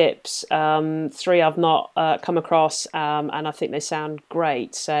top tips. 3 I've not come across, and I think they sound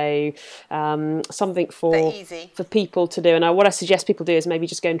great. So something for people to do. And what I suggest people do is maybe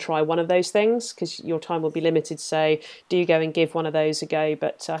just go and try one of those things, because your time will be limited. So do go and give one of those a go.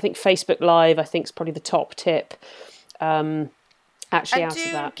 But I think Facebook Live, I think, is probably the top tip. Actually, and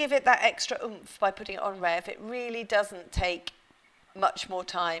do give it that extra oomph by putting it on Rev. It really doesn't take much more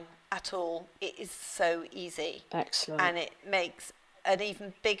time at all. It is so easy. Excellent. And it makes an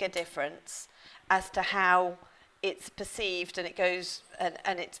even bigger difference as to how it's perceived, and it goes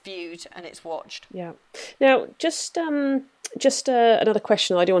and it's viewed and it's watched. Yeah. Now, just another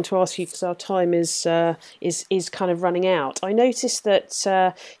question I do want to ask you, because our time is kind of running out. I noticed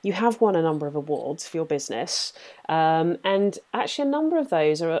that you have won a number of awards for your business, and actually a number of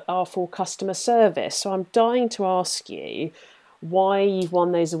those are for customer service. So I'm dying to ask you why you've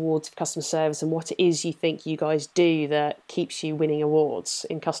won those awards for customer service, and what it is you think you guys do that keeps you winning awards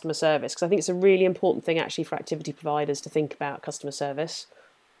in customer service. Because I think it's a really important thing actually for activity providers to think about customer service.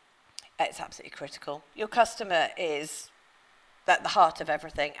 It's absolutely critical. Your customer is at the heart of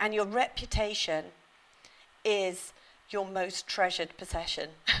everything, and your reputation is your most treasured possession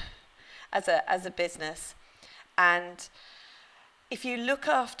as a business. And if you look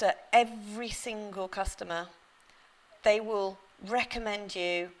after every single customer, they will recommend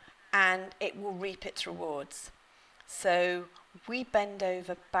you and it will reap its rewards. So we bend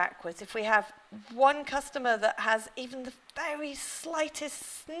over backwards. If we have one customer that has even the very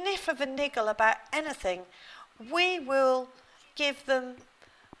slightest sniff of a niggle about anything, we will give them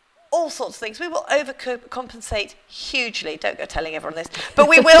all sorts of things. We will overcompensate hugely. Don't go telling everyone this, but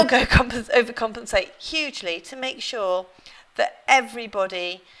we will overcompensate hugely to make sure that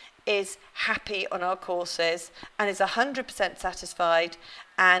everybody is happy on our courses and is 100% satisfied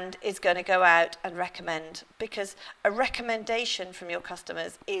and is going to go out and recommend, because a recommendation from your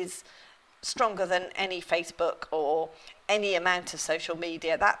customers is stronger than any Facebook or any amount of social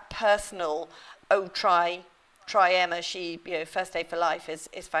media. That personal, try Emma, she, First Aid for Life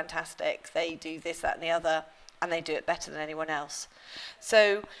is fantastic. They do this, that and the other, and they do it better than anyone else.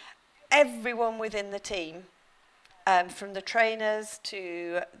 So everyone within the team, from the trainers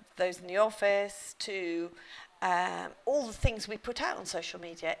to those in the office to all the things we put out on social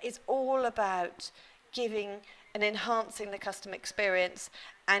media, is all about giving and enhancing the customer experience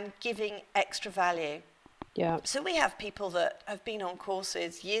and giving extra value. Yeah. So we have people that have been on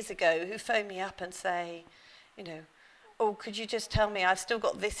courses years ago who phone me up and say, oh, could you just tell me, I've still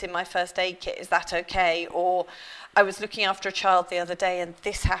got this in my first aid kit, is that okay? Or I was looking after a child the other day and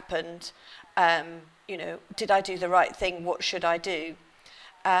this happened. Did I do the right thing? What should I do?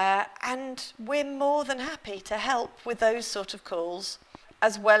 And we're more than happy to help with those sort of calls,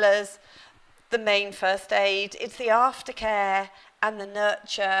 as well as the main first aid. It's the aftercare and the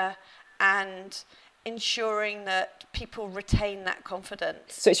nurture and ensuring that people retain that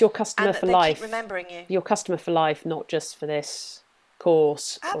confidence. So it's your customer for life. Keep remembering you. Your customer for life, not just for this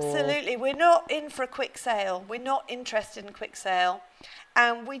course. Absolutely. We're not in for a quick sale. We're not interested in a quick sale.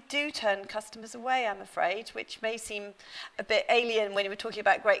 And we do turn customers away, I'm afraid, which may seem a bit alien when you were talking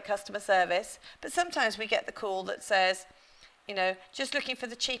about great customer service. But sometimes we get the call that says, just looking for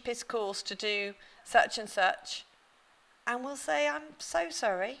the cheapest course to do such and such. And we'll say, I'm so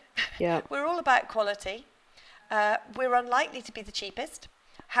sorry. Yeah. We're all about quality. We're unlikely to be the cheapest.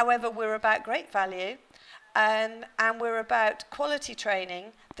 However, we're about great value. And we're about quality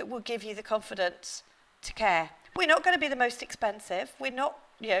training that will give you the confidence to care. We're not going to be the most expensive. We're not,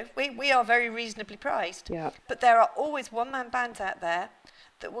 we are very reasonably priced. Yeah. But there are always one-man bands out there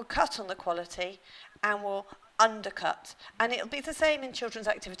that will cut on the quality and will undercut. And it'll be the same in children's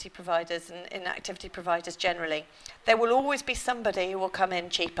activity providers and in activity providers generally. There will always be somebody who will come in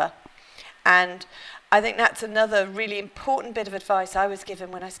cheaper. And I think that's another really important bit of advice I was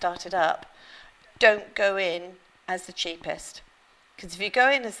given when I started up. Don't go in as the cheapest. Because if you go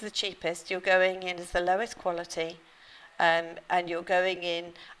in as the cheapest, you're going in as the lowest quality, and you're going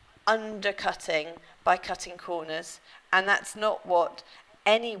in undercutting by cutting corners. And that's not what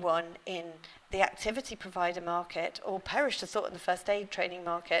anyone in the activity provider market, or perish the thought in the first aid training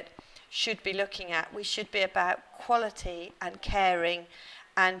market, should be looking at. We should be about quality and caring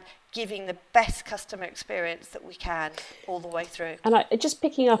and giving the best customer experience that we can all the way through. And just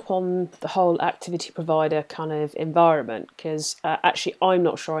picking up on the whole activity provider kind of environment, because actually I'm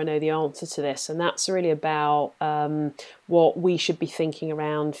not sure I know the answer to this, and that's really about what we should be thinking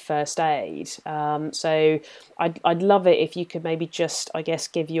around first aid. So I'd love it if you could maybe just, I guess,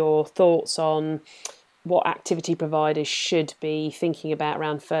 give your thoughts on what activity providers should be thinking about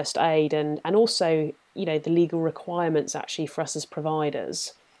around first aid, and also, the legal requirements actually for us as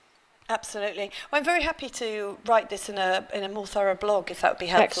providers. Absolutely. Well, I'm very happy to write this in a more thorough blog, if that would be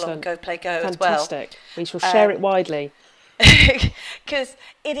helpful. Excellent. On Go Play Go as well. Fantastic. We shall share it widely. Because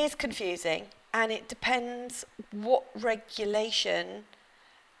it is confusing, and it depends what regulation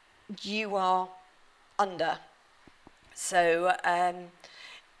you are under. So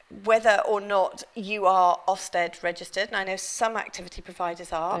whether or not you are Ofsted registered, and I know some activity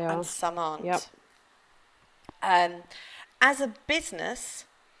providers are. And some aren't. Yep. As a business,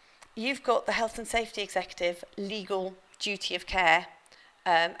 you've got the Health and Safety Executive legal duty of care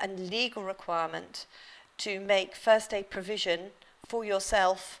and legal requirement to make first aid provision for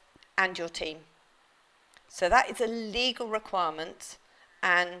yourself and your team. So that is a legal requirement,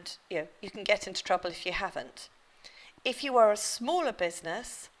 and you can get into trouble if you haven't. If you are a smaller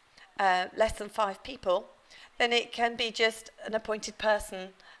business, less than 5 people, then it can be just an appointed person,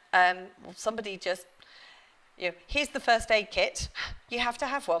 or somebody just, here's the first aid kit, you have to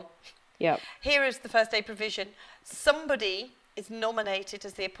have one. Yep. Here is the first aid provision. Somebody is nominated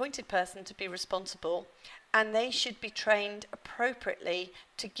as the appointed person to be responsible, and they should be trained appropriately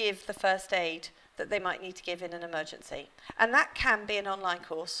to give the first aid that they might need to give in an emergency. And that can be an online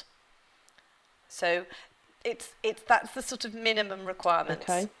course. So that's the sort of minimum requirements.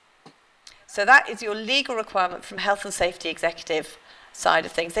 Okay. So that is your legal requirement from Health and Safety Executive side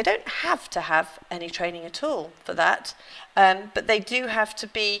of things. They don't have to have any training at all for that, but they do have to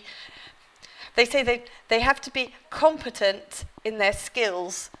be, they say they have to be competent in their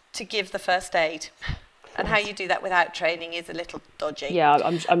skills to give the first aid. And how you do that without training is a little dodgy. Yeah,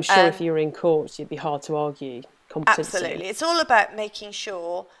 I'm sure if you were in court, it'd be hard to argue competency. Absolutely. It's all about making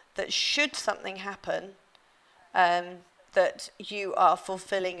sure that should something happen, that you are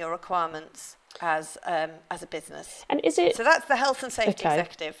fulfilling your requirements as a business. And is it... So that's the Health and Safety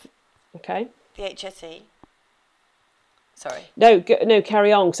Executive. Okay. The HSE. Sorry. No,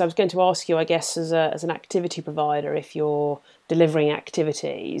 carry on, because I was going to ask you, I guess, as an activity provider, if you're delivering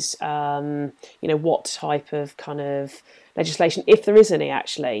activities, what type of kind of legislation, if there is any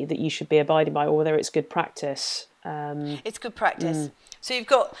actually, that you should be abiding by, or whether it's good practice. It's good practice. So you've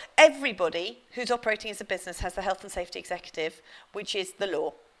got everybody who's operating as a business has the Health and Safety Executive, which is the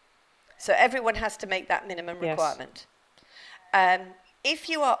law. So everyone has to make that minimum requirement. If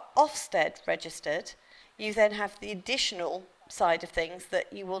you are Ofsted registered, you then have the additional side of things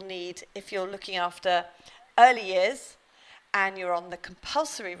that you will need if you're looking after early years and you're on the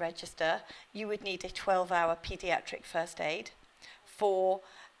compulsory register. You would need a 12-hour paediatric first aid for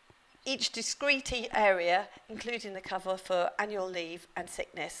each discrete area, including the cover for annual leave and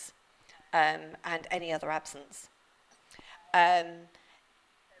sickness and any other absence.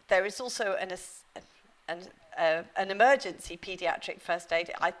 There is also an emergency paediatric first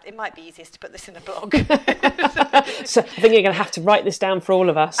aid. It might be easiest to put this in a blog. So I think you're going to have to write this down for all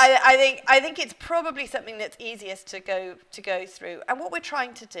of us. I think it's probably something that's easiest to go through. And what we're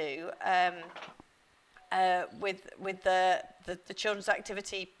trying to do with the Children's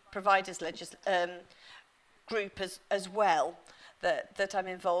Activity Providers group as well that I'm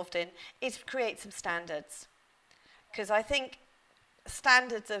involved in is create some standards, because I think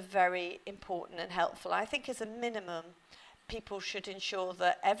standards are very important and helpful. I think as a minimum, people should ensure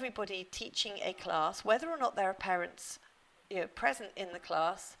that everybody teaching a class, whether or not there are parents present in the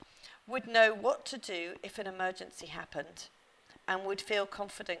class, would know what to do if an emergency happened and would feel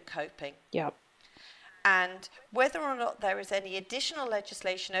confident coping. Yeah. And whether or not there is any additional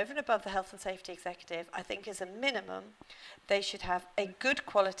legislation over and above the Health and Safety Executive, I think as a minimum, they should have a good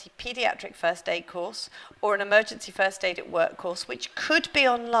quality paediatric first aid course or an emergency first aid at work course, which could be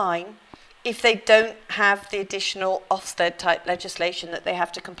online if they don't have the additional Ofsted type legislation that they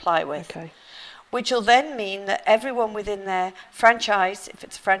have to comply with. Okay. Which will then mean that everyone within their franchise, if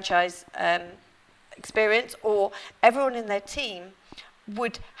it's a franchise experience, or everyone in their team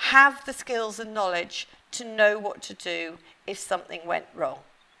would have the skills and knowledge to know what to do if something went wrong.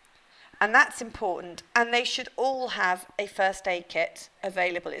 And that's important. And they should all have a first aid kit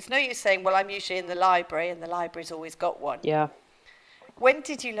available. It's no use saying, well, I'm usually in the library and the library's always got one. Yeah. When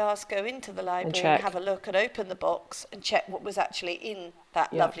did you last go into the library and have a look and open the box and check what was actually in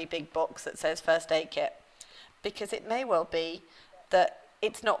that lovely big box that says first aid kit? Because it may well be that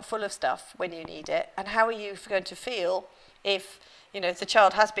it's not full of stuff when you need it. And how are you going to feel if, if the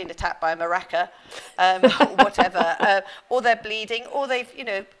child has been attacked by a maraca, or whatever, or they're bleeding, or they've,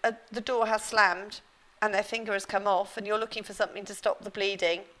 the door has slammed and their finger has come off and you're looking for something to stop the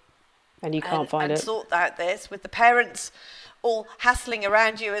bleeding. And you can't find it. And sort out this with the parents all hassling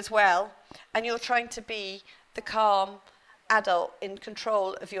around you as well, and you're trying to be the calm adult in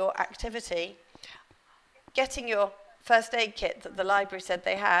control of your activity, getting your first aid kit that the library said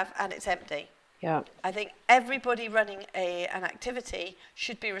they have, and it's empty. Yeah. I think everybody running an activity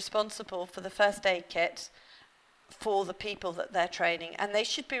should be responsible for the first aid kit for the people that they're training, and they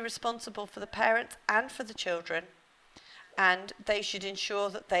should be responsible for the parents and for the children. And they should ensure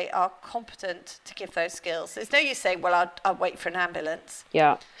that they are competent to give those skills. There's no use saying, well, I'll wait for an ambulance.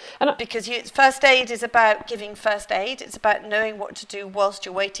 Yeah. Because first aid is about giving first aid. It's about knowing what to do whilst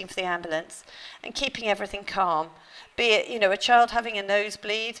you're waiting for the ambulance and keeping everything calm. Be it, a child having a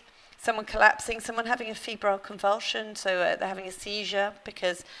nosebleed, someone collapsing, someone having a febrile convulsion, so they're having a seizure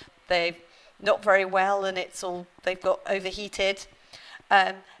because they're not very well and they've got overheated.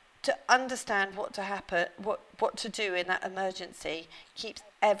 To understand what to do in that emergency keeps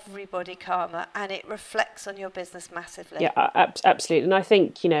everybody calmer, and it reflects on your business massively. Yeah, absolutely. And I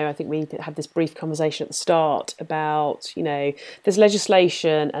think we had this brief conversation at the start about, there's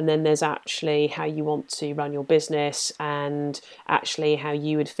legislation and then there's actually how you want to run your business and actually how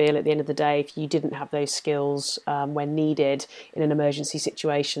you would feel at the end of the day if you didn't have those skills when needed in an emergency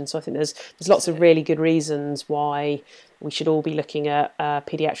situation. So I think there's lots of really good reasons why we should all be looking at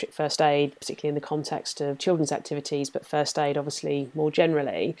paediatric first aid, particularly in the context of children's activities, but first aid obviously more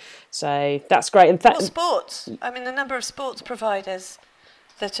generally. So that's great. In fact, sports. I mean, the number of sports providers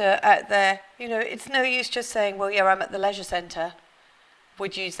that are out there, it's no use just saying, well, yeah, I'm at the leisure centre,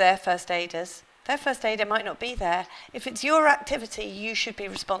 would use their first aiders. Their first aider might not be there. If it's your activity, you should be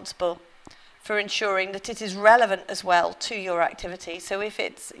responsible for ensuring that it is relevant as well to your activity. So if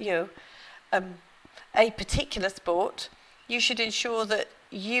it's, a particular sport, you should ensure that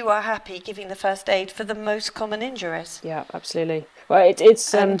you are happy giving the first aid for the most common injuries. Yeah, absolutely. Well,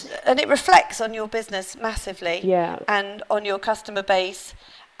 it's and it reflects on your business massively. Yeah. And on your customer base,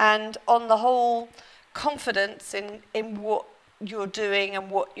 and on the whole confidence in what you're doing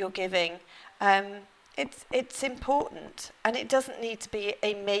and what you're giving. It's important, and it doesn't need to be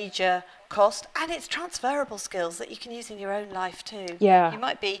a major cost, and it's transferable skills that you can use in your own life too. Yeah. You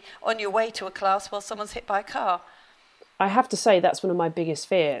might be on your way to a class while someone's hit by a car. I have to say that's one of my biggest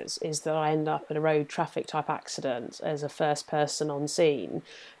fears, is that I end up in a road traffic type accident as a first person on scene.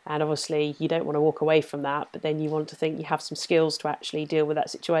 And obviously you don't want to walk away from that, but then you want to think you have some skills to actually deal with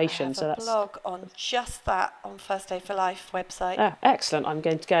that situation. I have a blog on just that on First Aid for Life website. Oh, excellent. I'm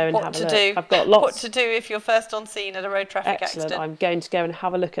going to go and have a look. I've got lots. What to do if you're first on scene at a road traffic accident. I'm going to go and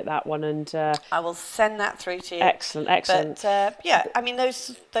have a look at that one, and I will send that through to you. Excellent. But I mean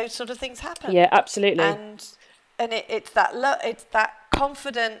those sort of things happen. Yeah, absolutely. And it's that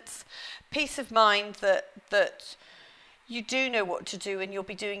confidence, peace of mind that you do know what to do, and you'll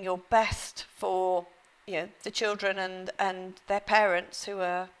be doing your best for the children and their parents who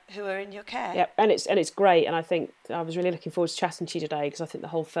are in your care. Yeah, and it's great, and I think I was really looking forward to chatting to you today, because I think the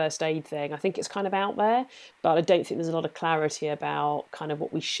whole first aid thing, I think it's kind of out there, but I don't think there's a lot of clarity about kind of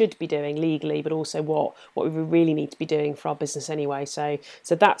what we should be doing legally, but also what we really need to be doing for our business anyway. So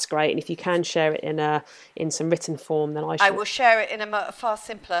that's great, and if you can share it in some written form, then I will share it in a far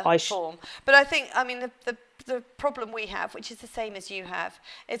simpler form. But I think, I mean, the problem we have, which is the same as you have,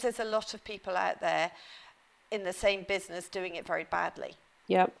 is there's a lot of people out there in the same business doing it very badly.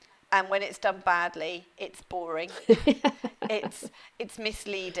 Yep. And when it's done badly, it's boring. It's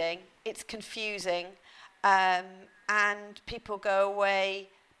misleading. It's confusing. And people go away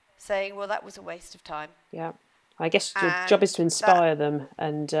saying, well, that was a waste of time. Yeah. I guess your job is to inspire them.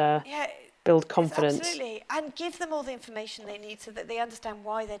 And yeah, build confidence. Absolutely, and give them all the information they need so that they understand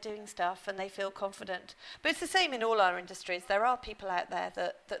why they're doing stuff and they feel confident. But it's the same in all our industries. There are people out there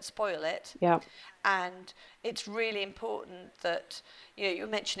that spoil it. Yeah. And it's really important that, you were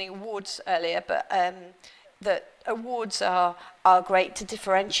mentioning awards earlier, but that awards are great to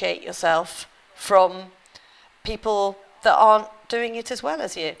differentiate yourself from people that aren't doing it as well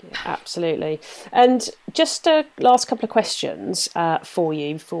as you. Yeah, absolutely. And just a last couple of questions for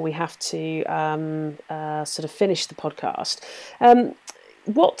you before we have to sort of finish the podcast.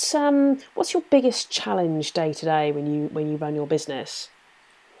 What's your biggest challenge day to day when you run your business?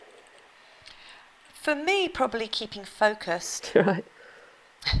 For me, probably keeping focused. Right.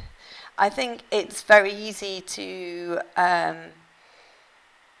 I think it's very easy to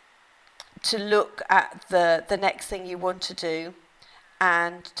look at the next thing you want to do,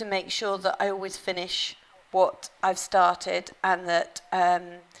 and to make sure that I always finish what I've started, and that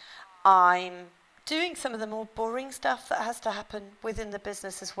I'm doing some of the more boring stuff that has to happen within the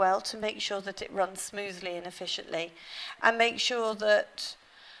business as well, to make sure that it runs smoothly and efficiently, and make sure that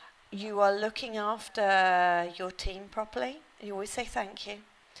you are looking after your team properly. You always say thank you,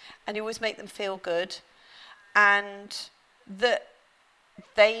 and you always make them feel good, and that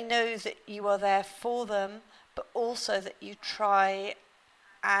they know that you are there for them, but also that you try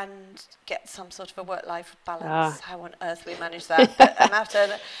and get some sort of a work-life balance. How on earth we manage that? But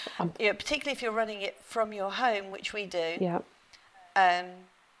particularly if you're running it from your home, which we do. Yeah.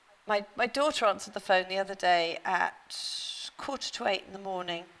 My daughter answered the phone the other day at 7:45 in the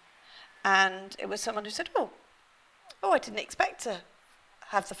morning, and it was someone who said, "Oh, I didn't expect to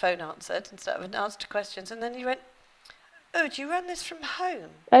have the phone answered instead of an answer to questions." And then he went, "Oh, do you run this from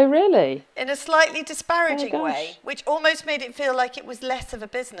home?" Oh, really? In a slightly disparaging gosh. way, which almost made it feel like it was less of a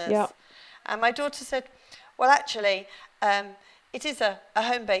business. Yeah. And my daughter said, "Well, actually, it is a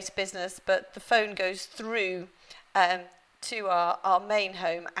home-based business, but the phone goes through to our main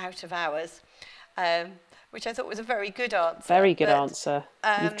home out of hours," which I thought was a very good answer. Very good answer.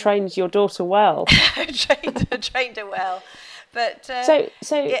 You've trained your daughter well. trained her well. But so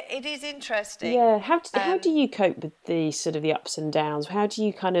yeah, it is interesting. Yeah, how do you cope with the sort of the ups and downs? How do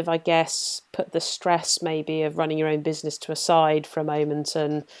you kind of, I guess, put the stress maybe of running your own business to a side for a moment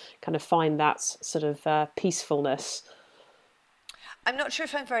and kind of find that sort of peacefulness? I'm not sure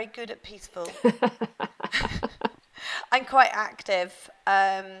if I'm very good at peaceful. I'm quite active.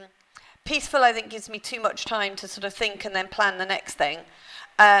 Peaceful, I think, gives me too much time to sort of think and then plan the next thing.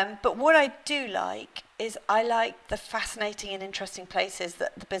 But what I do like is I like the fascinating and interesting places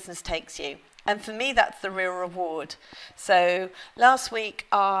that the business takes you. And for me, that's the real reward. So last week,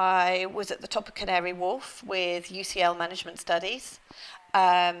 I was at the top of Canary Wharf with UCL Management Studies.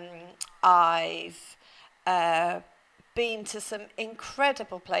 I've been to some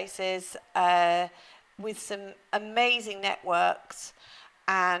incredible places with some amazing networks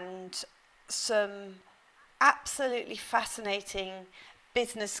and some absolutely fascinating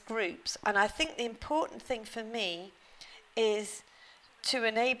business groups. And I think the important thing for me is to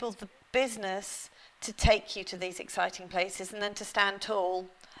enable the business to take you to these exciting places, and then to stand tall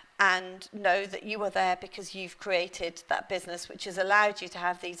and know that you are there because you've created that business which has allowed you to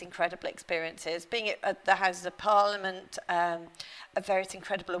have these incredible experiences, being at the Houses of Parliament, at various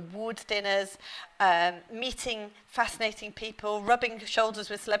incredible awards dinners, meeting fascinating people, rubbing shoulders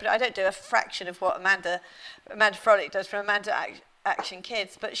with celebrities. I don't do a fraction of what Amanda Frolic does from Amanda Action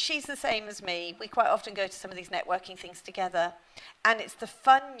Kids, but she's the same as me. We quite often go to some of these networking things together, and it's the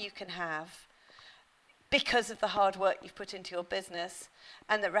fun you can have because of the hard work you've put into your business,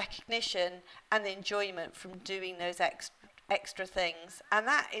 and the recognition and the enjoyment from doing those extra things. And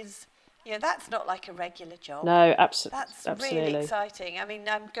that is, that's not like a regular job. No, That's absolutely. really exciting. I mean,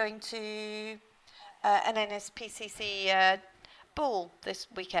 I'm going to an NSPCC ball this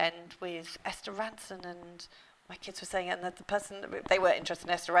weekend with Esther Ranson, and my kids were saying, and the person, they weren't interested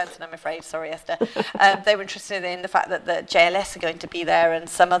in Esther Ranson, I'm afraid, sorry Esther. They were interested in the fact that the JLS are going to be there, and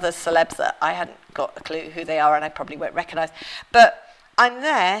some other celebs that I hadn't got a clue who they are, and I probably won't recognise. But I'm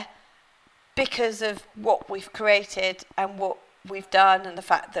there because of what we've created and what we've done, and the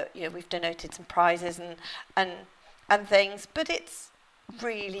fact that we've donated some prizes and things. But it's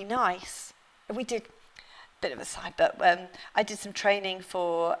really nice. We did a bit of a side, but I did some training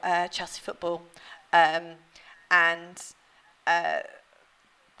for Chelsea football. And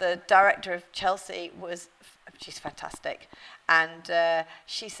the director of Chelsea she's fantastic, and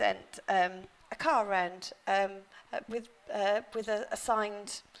she sent a car around with a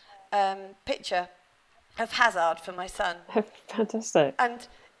signed picture of Hazard for my son. Fantastic. And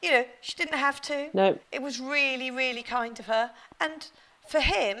she didn't have to. No. It was really, really kind of her. And for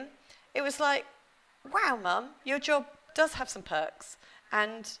him, it was like, wow, Mum, your job does have some perks.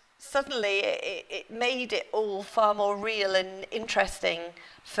 And suddenly it made it all far more real and interesting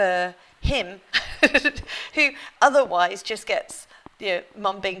for him, who otherwise just gets,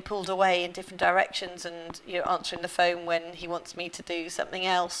 Mum being pulled away in different directions and, answering the phone when he wants me to do something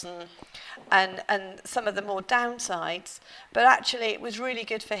else and some of the more downsides. But actually it was really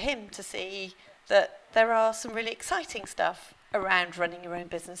good for him to see that there are some really exciting stuff around running your own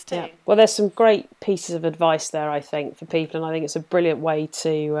business too. Yeah. Well, there's some great pieces of advice there, I think, for people, and I think it's a brilliant way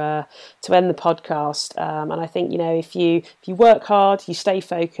to end the podcast. And I think, if you work hard, you stay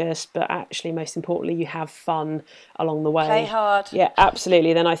focused, but actually, most importantly, you have fun along the way. Play hard. Yeah,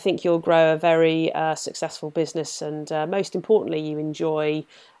 absolutely. Then I think you'll grow a very successful business, and most importantly, you enjoy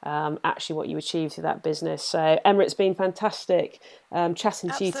actually what you achieve through that business. So Emma, it's been fantastic chatting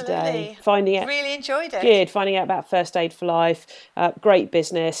to you today. Really enjoyed it. Good, finding out about First Aid for Life. Great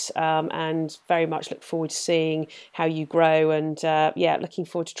business, and very much look forward to seeing how you grow, and looking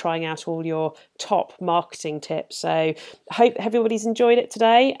forward to trying out all your top marketing tips. So I hope everybody's enjoyed it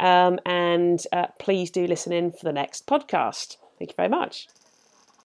today, and please do listen in for the next podcast. Thank you very much.